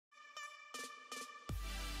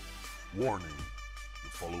Warning, the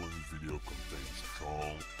following video contains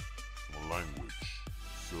strong language,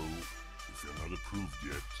 so if you're not approved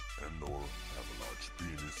yet and or have a large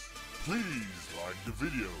penis, please like the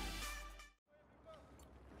video.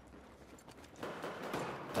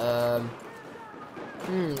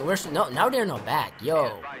 Where's no? Now they're not back,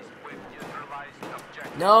 yo.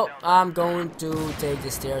 No, I'm going to take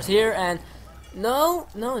the stairs here, and no,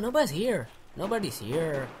 nobody's here. Nobody's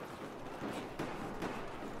here.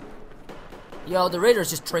 Yo, the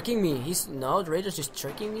Raider's just tricking me. The Raider's just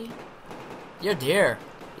tricking me. You're there.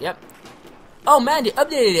 Yep. Oh man, they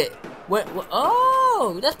updated it. What?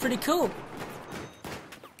 Oh, that's pretty cool.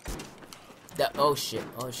 Oh shit.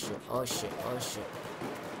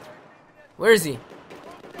 Where is he?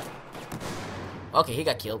 Okay, he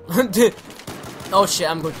got killed. Oh shit,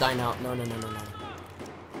 I'm gonna die now. No.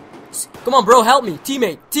 Come on, bro, help me.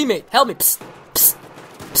 Teammate, help me.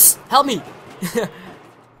 Psst, help me.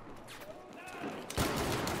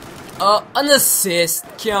 An assist.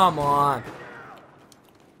 Come on.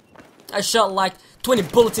 I shot like 20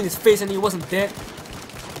 bullets in his face and he wasn't dead.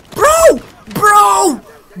 Bro,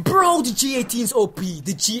 the G18 is OP.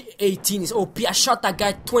 The G18 is OP. I shot that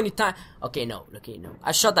guy 20 times. Okay, no.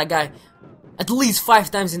 I shot that guy at least 5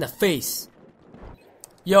 times in the face.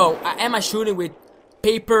 Yo, am I shooting with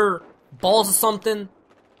paper balls or something?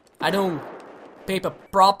 I don't paper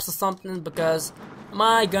props or something because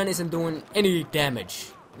my gun isn't doing any damage.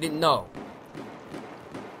 Didn't know.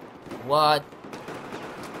 What?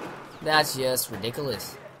 That's just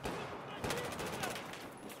ridiculous.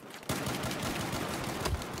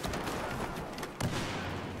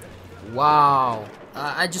 Wow.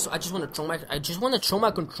 I just want to throw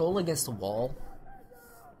my controller against the wall.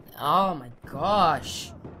 Oh my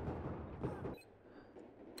gosh.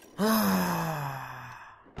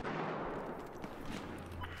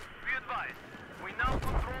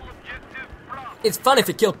 It's fun if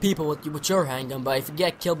you kill people with your handgun, but if you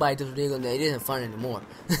get killed by a desert eagle, then it isn't fun anymore.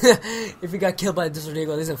 If you got killed by a desert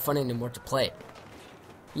eagle, it isn't fun anymore to play.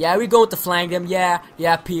 Yeah, we're going to flank them. Yeah,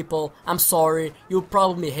 people. I'm sorry. You will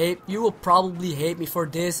probably hate me for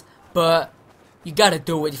this, but you gotta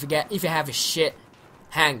do it if you have a shit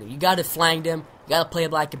handgun. You gotta flank them. You gotta play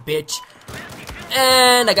it like a bitch.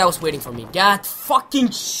 And that guy was waiting for me. God fucking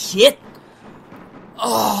shit.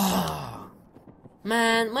 Oh.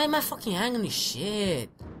 Man, my fucking handgun is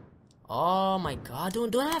shit. Oh my god,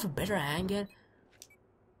 don't I have a better handgun?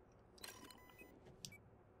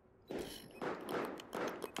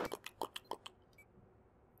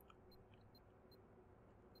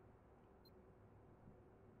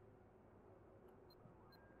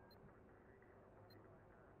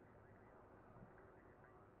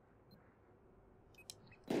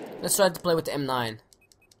 Let's try to play with the M9.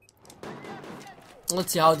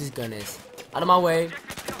 Let's see how this gun is. Out of my way.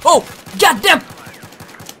 Oh! Goddamn!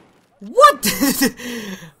 What?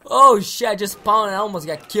 Oh shit, I just spawned and I almost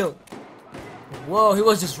got killed. Whoa, he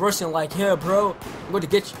was just rushing like, yeah, bro, I'm going to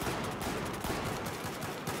get you.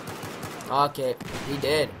 Okay, he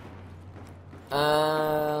did.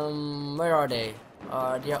 Where are they?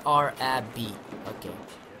 They are at B. Okay.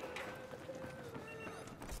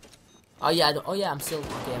 Oh yeah, I'm still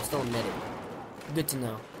a medic. Good to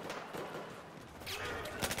know.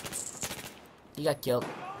 He got killed.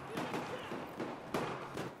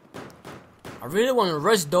 I really want to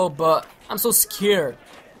rush though, but I'm so scared.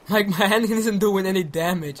 Like my handgun isn't doing any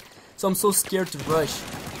damage, so I'm so scared to rush.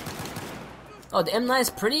 Oh, the M9 is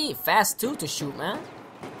pretty fast too to shoot, man.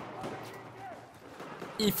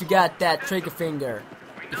 If you got that trigger finger,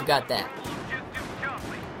 if you got that.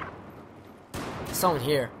 There's someone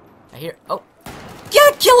here. I hear. Oh,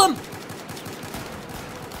 yeah, kill him!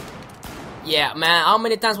 Yeah, man. How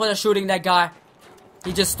many times was I shooting that guy?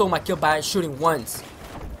 He just stole my kill by shooting once.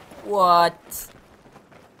 What?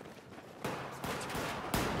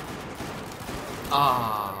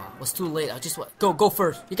 Ah, was too late. I just go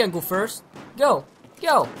first. You can go first. Go.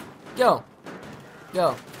 Okay,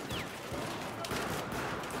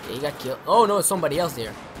 he got killed. Oh no, it's somebody else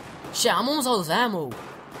there. Shit, I'm almost out of ammo.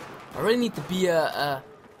 I really need to be a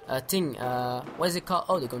thing. What is it called?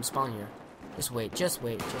 Oh, they're gonna spawn here. Just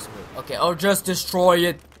wait. Okay, I'll just destroy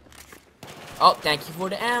it. Oh, thank you for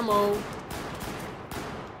the ammo.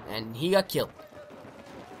 And he got killed.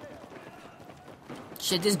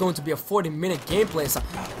 Shit, this is going to be a 40-minute gameplay. So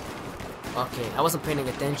okay, I wasn't paying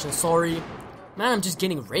attention. Sorry. Man, I'm just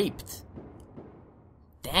getting raped.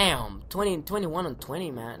 Damn. 21 on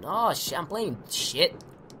 20, man. Oh, shit, I'm playing shit.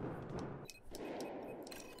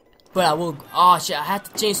 But I will. Oh, shit, I had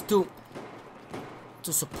to change to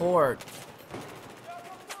support.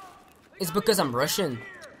 It's because I'm Russian.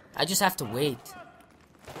 I just have to wait.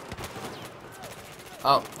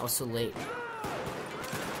 Oh, I was too late.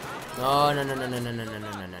 No, no, no, no, no, no, no, no,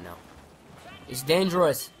 no, no, no, no. It's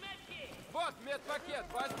dangerous.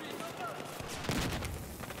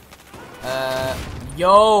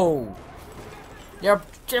 Yo! They're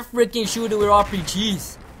freaking shooting with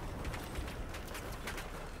RPGs.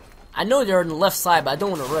 I know they're on the left side, but I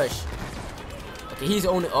don't want to rush. Okay, he's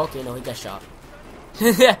only. Okay, no, he got shot.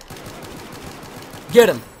 Get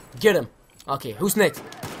him! Get him! Okay, who's next?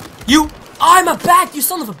 You! Oh, I'm back! You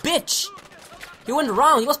son of a bitch! He went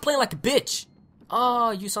around. He was playing like a bitch. Oh,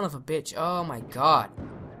 you son of a bitch! Oh my god!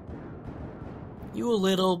 You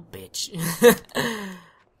little bitch!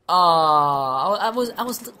 Oh, I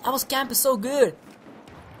was camping so good.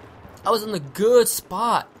 I was in a good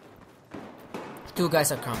spot. Two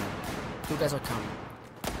guys are coming. Two guys are coming.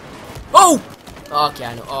 Oh! Okay,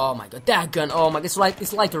 I know. Oh my god, that gun. Oh my god,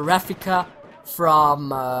 it's like the replica from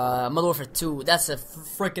Modern Warfare 2. That's a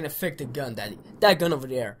freaking effective gun. That gun over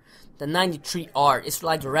there, the 93R. It's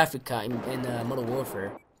like the replica in Modern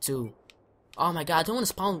Warfare 2. Oh my god, I don't want to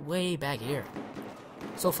spawn way back here.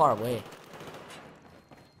 So far away.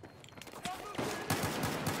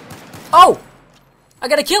 Oh! I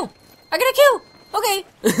got a kill! I got a kill! Okay!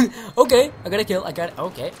 Okay, I got a kill.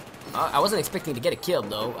 Okay. I wasn't expecting to get a kill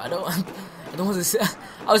though. I don't want to say,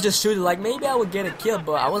 I was just shooting like maybe I would get a kill,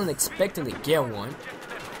 but I wasn't expecting to get one.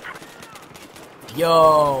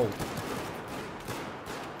 Yo!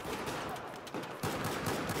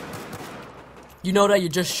 You know that you're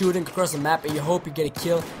just shooting across the map and you hope you get a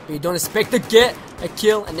kill, but you don't expect to get a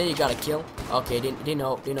kill, and then you got a kill. Okay, they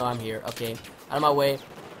know I'm here. Okay, out of my way.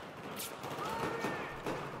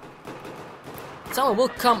 Someone will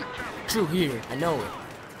come through here. I know it.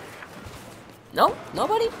 No?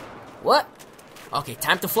 Nobody? What? Okay,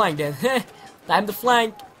 time to flank then. Time to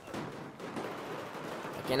flank.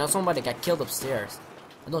 Okay, now somebody got killed upstairs.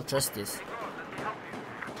 I don't trust this.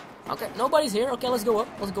 Okay, nobody's here. Okay, let's go up.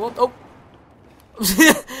 Let's go up. Oh.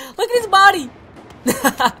 Look at his body.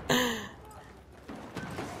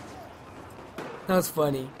 That was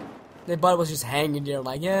funny. The body was just hanging there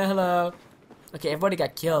like, yeah, hello. Okay, everybody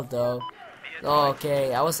got killed though.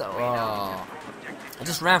 Okay, I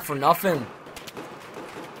just ran for nothing.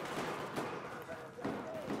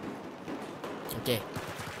 Okay.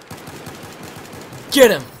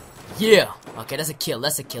 Get him! Yeah! Okay, that's a kill,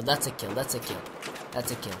 that's a kill, that's a kill, that's a kill.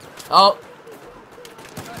 That's a kill. Oh!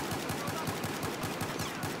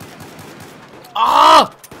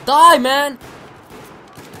 Ah! Die, man!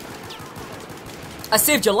 I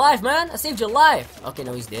saved your life, man! I saved your life! Okay,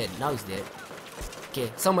 no, he's dead. Now he's dead.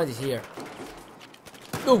 Okay, somebody's here.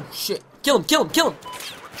 Oh shit! Kill him! Kill him! Kill him!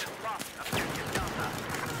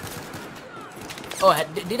 Oh,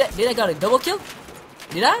 did I got a double kill?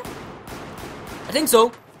 Did I? I think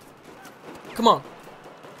so. Come on,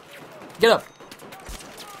 get up!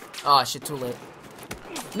 Oh shit! Too late.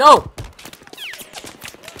 No!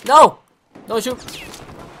 No! Don't shoot!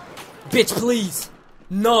 Bitch, please!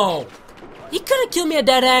 No! He couldn't kill me at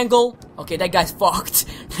that angle. Okay, that guy's fucked.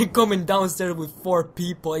 They're coming downstairs with 4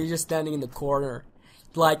 people. He's just standing in the corner.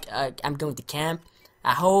 Like, I'm going to camp.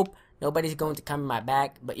 I hope nobody's going to come in my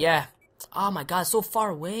back. But yeah. Oh my god, so far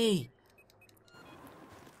away.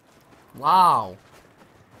 Wow.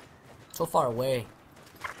 So far away.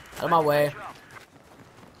 Out of my way.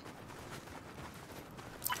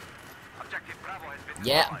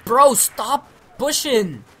 Yeah, bro, stop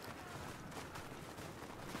pushing.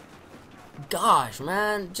 Gosh,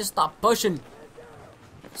 man, just stop pushing.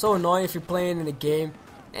 So annoying if you're playing in the game.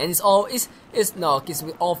 And it's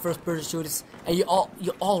with all first-person shooters, and you're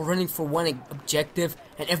all running for one objective,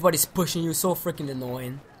 and everybody's pushing you. So freaking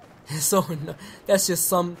annoying. So that's just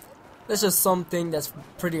something that's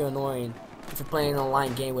pretty annoying if you're playing an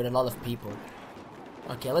online game with a lot of people.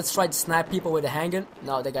 Okay, let's try to snipe people with a handgun.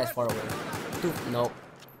 No, that guy's far away. Dude, no.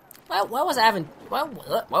 Why was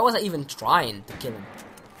I even trying to kill him?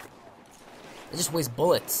 I just waste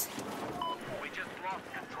bullets.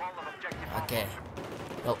 Okay.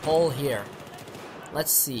 Well, all here.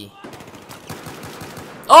 Let's see.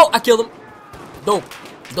 Oh, I killed him. Dope.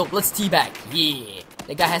 Dope. Let's teabag. Yeah.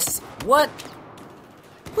 The guy has... What?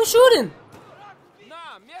 Who's shooting?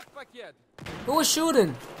 Who was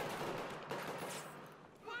shooting?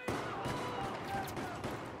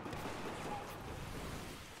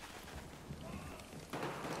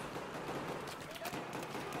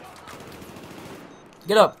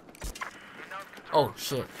 Get up. Oh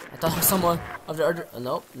shit. I thought there was someone of the other.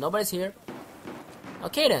 Nope, nobody's here.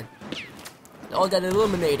 Okay then. They all got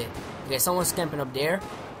eliminated. Okay, someone's camping up there.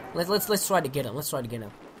 Let's try to get him. Let's try to get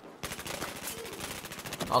him.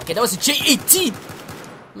 Okay, that was a J18.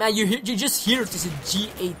 Man, you just hear it. It's a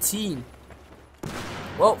G18.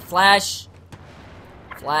 Whoa, flash.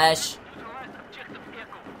 Flash.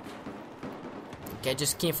 Okay, I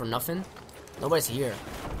just came for nothing. Nobody's here.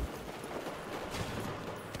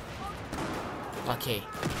 Okay.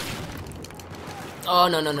 Oh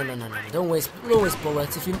no. Don't waste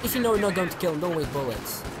bullets. If you know you're not going to kill him, don't waste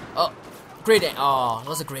bullets. Oh, great. Oh, that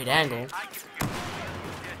was a great angle.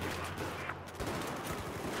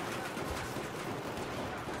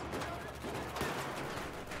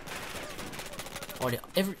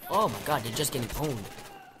 Oh my god, they're just getting owned.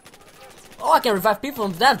 Oh, I can revive people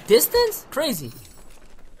from that distance? Crazy.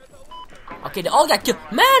 Okay, they all got killed.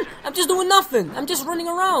 Man, I'm just doing nothing. I'm just running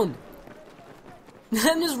around.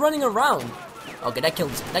 I'm just running around. Okay, that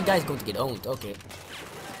guy's going to get owned. Okay.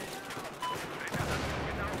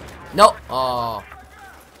 No. Oh.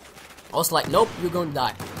 I was like, nope, you're going to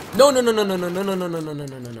die. No.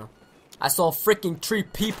 I saw freaking 3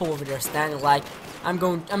 people over there standing like, I'm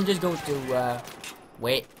just going to,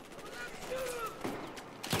 wait.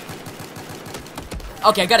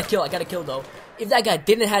 Okay, I got a kill though. If that guy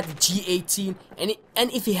didn't have the G18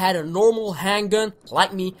 and if he had a normal handgun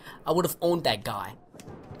like me, I would have owned that guy.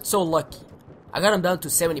 So lucky. I got him down to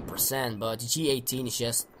 70%, but the G18 is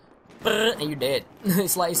just and you're dead.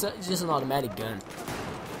 It's just an automatic gun.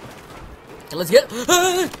 Okay, let's get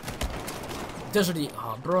Desert Eagle.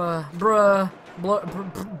 Oh,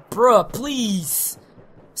 bruh, please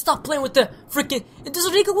stop playing with the freaking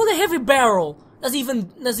Desert Eagle with a heavy barrel. That's even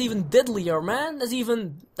deadlier, man. That's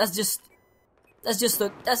even stronger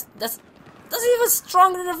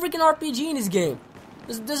than a freaking RPG in this game.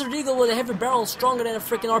 This Desert Eagle with a heavy barrel is stronger than a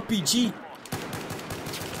freaking RPG.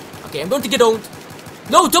 Okay, I'm going to get owned.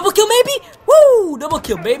 No, double kill maybe? Woo! Double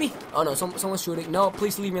kill, baby. Oh no, someone's shooting. No,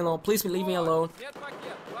 please leave me alone. Please leave me alone.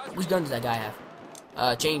 Which gun does that guy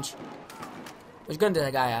have? Change. Which gun does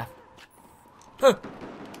that guy have? Huh.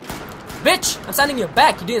 Bitch! I'm standing in your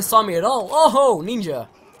back. You didn't saw me at all. Oh ho, ninja.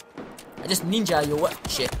 I just ninja your what?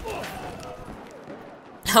 Shit.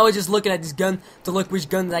 I was just looking at this gun to look which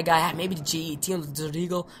gun that guy had. Maybe the G18 or the Desert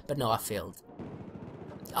Eagle, but no, I failed.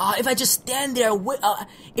 If I just stand there, I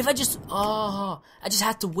just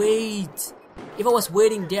had to wait. If I was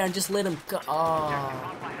waiting there and just let him go,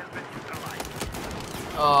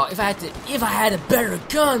 if I had a better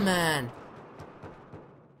gun, man.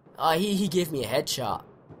 He gave me a headshot.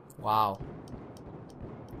 Wow.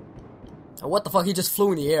 What the fuck? He just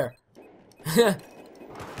flew in the air.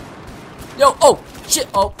 Yo, oh, shit,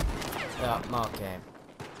 oh. Yeah, okay.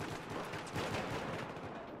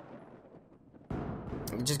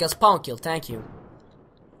 We just got spawn killed, thank you.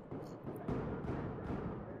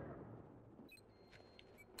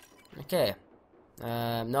 Okay.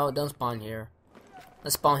 No, don't spawn here.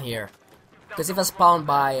 Let's spawn here. Because if I spawned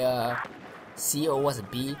by C or was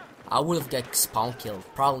it B, I would have got spawn killed.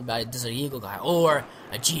 Probably by a Desert Eagle guy or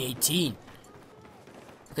a G18.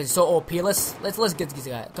 Because it's so OP. Let's get this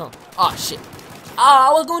guy. Come on. Oh shit. Ah,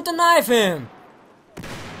 I was going to knife him.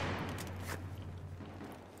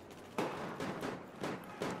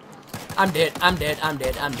 I'm dead. I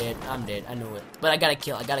knew it. But I got a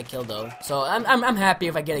kill though. So I'm happy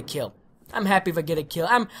if I get a kill. I'm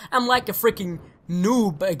like a freaking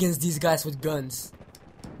noob against these guys with guns.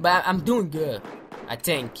 But I'm doing good, I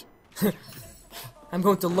think. I'm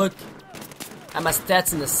going to look at my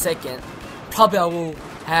stats in a second. Probably I will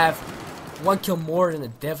have 1 kill more than a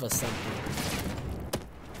dev or something.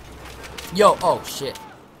 Yo, oh shit.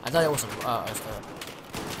 I thought it was a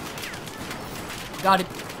got it.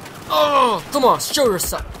 Oh, come on, show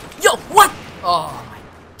yourself. Yo, what? Oh my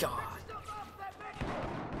god.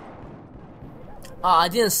 I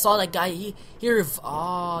didn't saw that guy.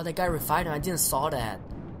 That guy revived him. I didn't saw that.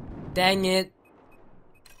 Dang it.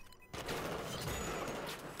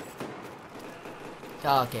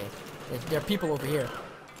 Okay, there are people over here.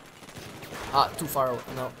 Too far away.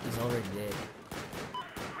 No, he's already dead.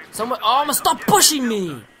 Someone. Oh, man, stop pushing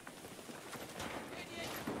me.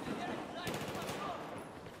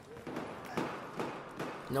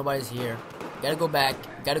 Nobody's here. Gotta go back.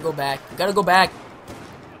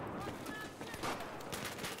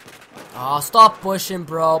 Oh, stop pushing,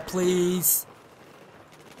 bro, please.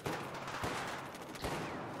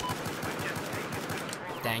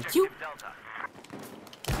 Thank you.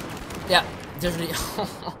 Yeah, Desert Eagle.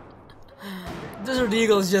 Desert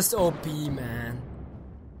Eagle is just OP, man.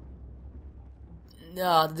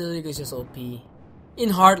 No, the Desert Eagle is just OP. In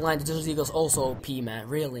Hardline, the Desert Eagle is also OP, man.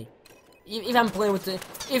 Really. If I'm playing with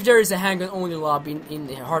if there is a handgun only lobby in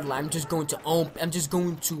the Hardline, I'm just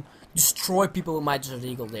going to destroy people with my Desert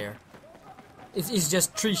Eagle there. It's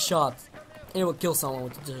just 3 shots, and it will kill someone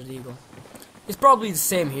with the Desert Eagle. It's probably the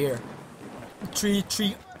same here. 3,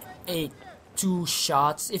 8. 2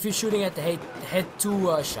 shots. If you're shooting at the head,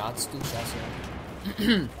 2 shots. 2 shots.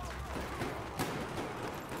 Yeah.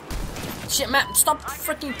 Shit, man! Stop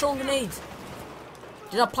freaking throwing grenades.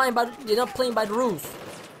 They're not playing by the rules.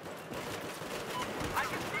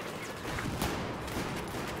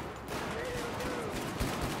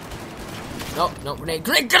 No, grenade!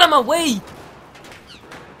 Get out of my way!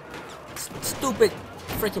 Stupid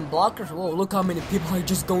freaking blockers. Whoa, look how many people are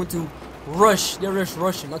just going to rush. They're just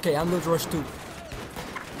rushing. Okay, I'm going to rush too.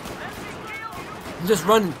 I'm just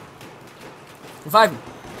running. Revive me.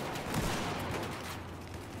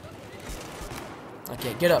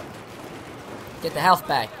 Okay, get up. Get the health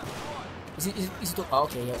back. Is he still? Oh,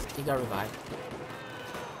 okay, yeah, he got revived.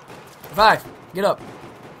 Revive. Get up.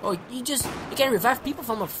 Oh, you can revive people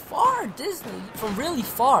from afar. From really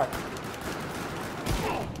far.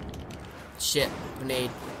 Shit, grenade.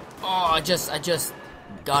 Oh, I just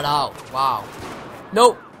got out. Wow.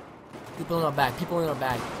 Nope. People in our back.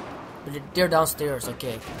 But they're downstairs.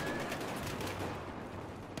 Okay.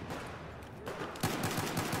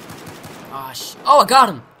 Ah, oh, I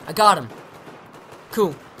got him.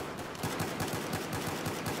 Cool.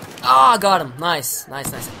 Ah, I got him. Nice.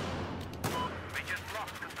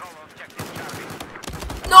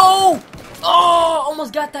 No! Oh,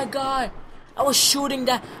 almost got that guy. I was shooting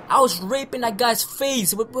that. I was raping that guy's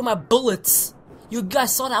face with my bullets. You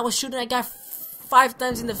guys saw that? I was shooting that guy 5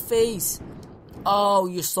 times in the face. Oh,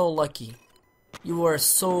 you're so lucky. You were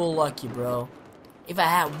so lucky, bro. If I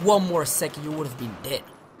had 1 more second, you would have been dead.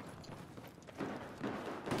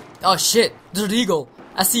 Oh shit, Desert Eagle.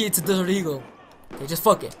 I see it's a Desert Eagle. Okay, just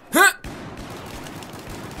fuck it. Huh?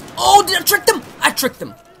 Oh, did I trick them? I tricked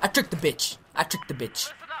the bitch.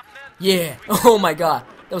 Yeah. Oh my god.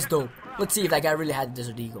 That was dope. Let's see if that guy really had a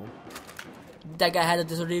Desert Eagle. That guy had a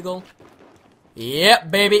Desert Eagle?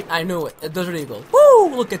 Yep, baby. I knew it. A Desert Eagle.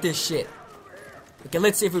 Woo! Look at this shit. Okay,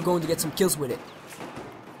 let's see if we're going to get some kills with it.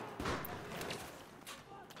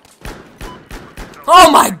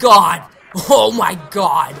 Oh my god! Oh my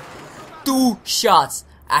god! 2 shots.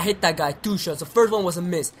 I hit that guy 2 shots. The first one was a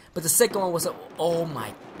miss, but the second one was a... Oh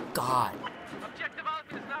my god.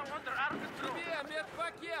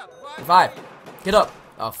 Revive. Get up.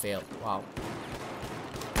 Oh, failed. Wow.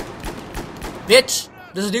 Bitch!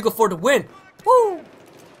 Desert Eagle for the win. Woo!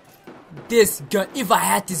 This gun. If I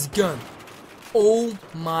had this gun. Oh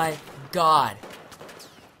my god.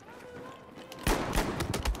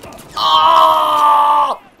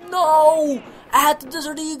 Oh! No! I had the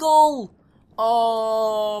Desert Eagle!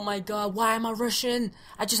 Oh my god, why am I rushing?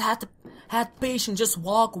 I just had patience, just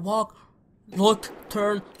walk, look,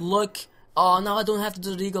 turn, look. Oh, now I don't have the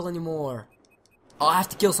Desert Eagle anymore. Oh, I have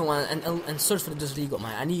to kill someone and search for the Desert Eagle,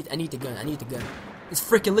 man. I need the gun, It's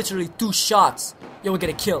freaking literally 2 shots. You will get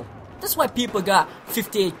a kill. That's why people got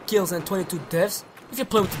 58 kills and 22 deaths. If you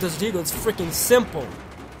play with the Desert Eagle, it's freaking simple.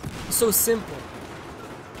 It's so simple.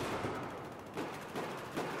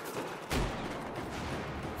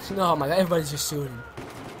 Oh my god, everybody's just shooting.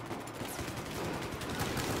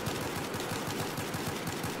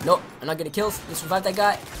 Nope, I'm not getting kills. Let's revive that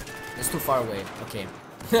guy. It's too far away. Okay.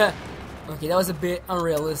 Okay, that was a bit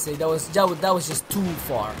unrealistic. That was just too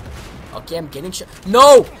far. Okay, I'm getting shot.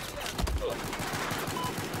 No!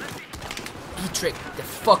 He tricked the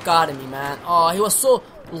fuck out of me, man. Oh, he was so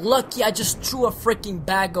lucky. I just threw a freaking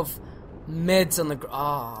bag of meds on the ground.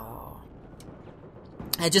 Oh.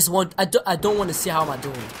 I don't want to see how am I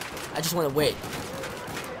doing. I just want to wait.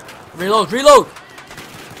 Reload.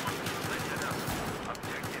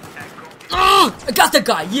 I got the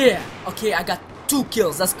guy. Yeah. Okay, I got 2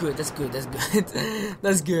 kills. That's good. That's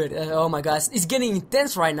good. Oh my gosh, it's getting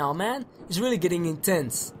intense right now, man. It's really getting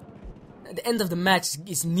intense. The end of the match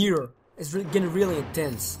is near. It's really getting really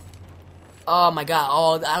intense. Oh my god.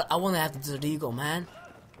 Oh, I want to have the Desert Eagle, man.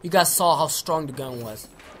 You guys saw how strong the gun was.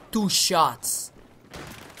 2 shots.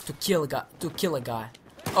 To kill a guy.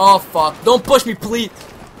 Oh fuck. Don't push me, please.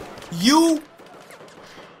 You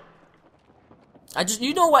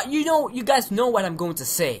know what? You guys know what I'm going to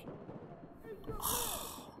say.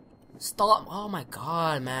 Stop. Oh my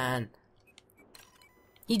god, man.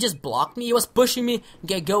 He just blocked me. He was pushing me.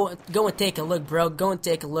 Okay, go and take a look, bro. Go and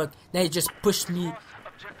take a look. Then he just pushed me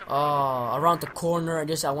around the corner.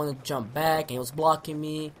 I wanted to jump back and he was blocking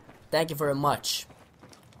me. Thank you very much.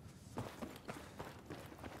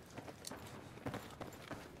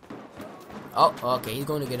 Oh, okay, he's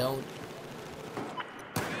going to get owned.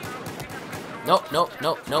 Nope.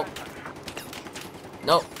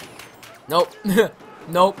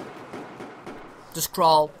 Nope. Just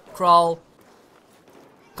crawl.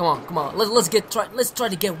 Come on. Let's try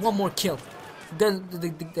to get 1 more kill. Then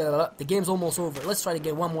the game's almost over. Let's try to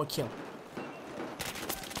get 1 more kill.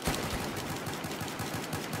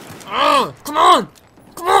 Come on!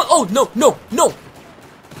 Come on! Oh, no, no, no!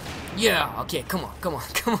 Yeah, okay, come on, come on,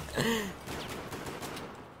 come on.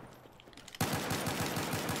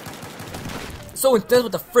 So intense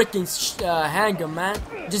with the freaking handgun, man.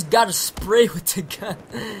 You just gotta spray with the gun.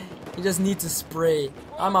 You just need to spray.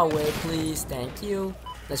 On my way, please. Thank you.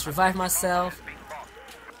 Let's revive myself.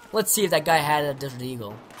 Let's see if that guy had a Desert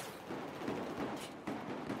Eagle.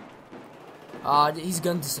 His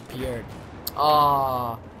gun disappeared.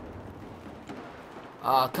 Come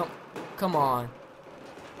on.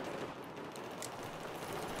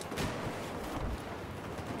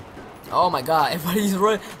 Oh my god, everybody's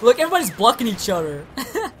running. Look, everybody's blocking each other.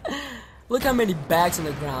 Look how many bags on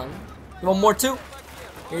the ground. You want more too?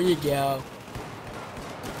 Here you go.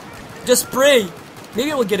 Just spray. Maybe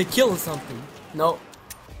we'll get a kill or something. No.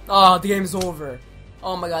 Oh, the game's over.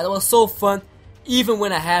 Oh my god, that was so fun. Even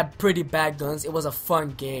when I had pretty bad guns, it was a fun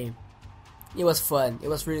game. It was fun. It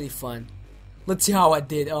was really fun. Let's see how I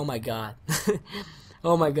did. Oh my god.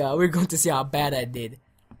 Oh my god, we're going to see how bad I did.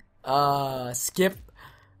 Skip.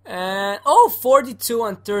 And 42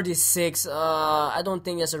 and 36. I don't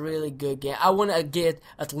think that's a really good game. I want to get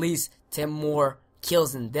at least 10 more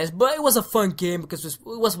kills than this, but it was a fun game because it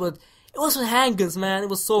was with handguns, man. It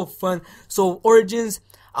was so fun. So Origins,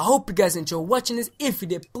 I hope you guys enjoyed watching this. If you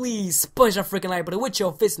did, please punch that freaking like button with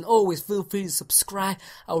your fist, and always feel free to subscribe.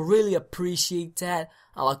 I would really appreciate that.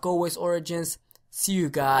 And like always, Origins, see you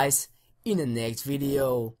guys in the next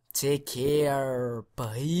video. Take care.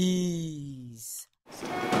 Peace.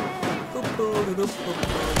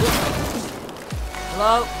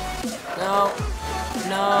 Hello? No.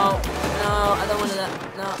 No. No. I don't want that.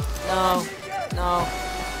 No. No. No.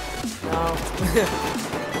 No.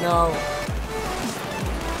 No.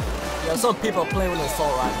 Yeah, some people are playing with an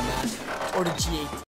assault rifle, man. Or the G8.